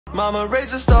Mama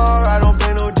raised a star, I don't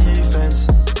play no defense.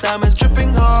 Diamonds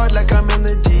dripping hard like I'm in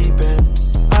the deep end.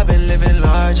 I've been living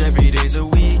large, every day's a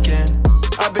weekend.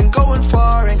 I've been going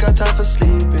far, ain't got time for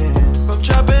sleeping. From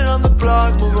trapping on the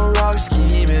block, moving rocks,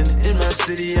 scheming. In my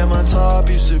city, at my top,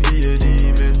 used to be a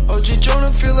demon. OG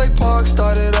Jonah, feel like Park,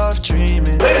 started off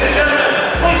dreaming. Ladies and gentlemen,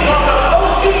 please welcome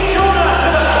OG Jonah to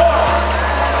the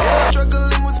court.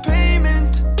 Struggling with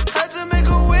payment, had to make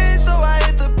a way, so I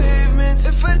hit the pavement.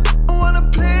 If I don't wanna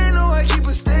play, no, I keep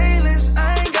it stainless.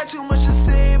 I ain't got too much to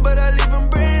say, but I leave them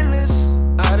brainless.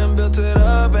 I done built it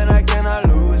up and I cannot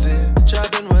lose